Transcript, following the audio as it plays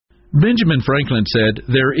Benjamin Franklin said,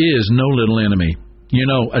 "There is no little enemy." You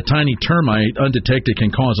know, a tiny termite undetected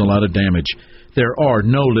can cause a lot of damage. There are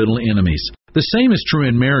no little enemies. The same is true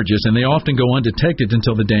in marriages, and they often go undetected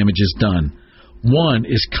until the damage is done. One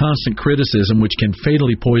is constant criticism, which can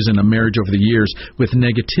fatally poison a marriage over the years with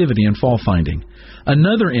negativity and fault-finding.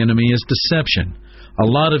 Another enemy is deception. A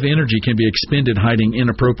lot of energy can be expended hiding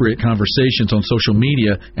inappropriate conversations on social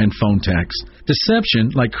media and phone texts.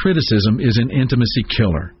 Deception, like criticism, is an intimacy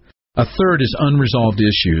killer. A third is unresolved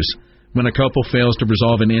issues. When a couple fails to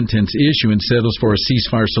resolve an intense issue and settles for a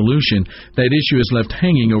ceasefire solution, that issue is left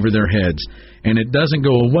hanging over their heads, and it doesn't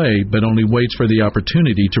go away, but only waits for the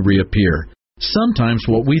opportunity to reappear. Sometimes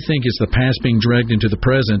what we think is the past being dragged into the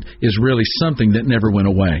present is really something that never went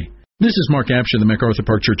away. This is Mark Absher, the MacArthur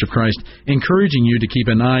Park Church of Christ, encouraging you to keep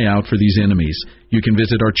an eye out for these enemies. You can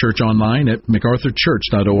visit our church online at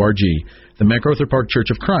macarthurchurch.org. The MacArthur Park Church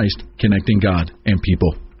of Christ, connecting God and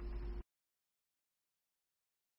people.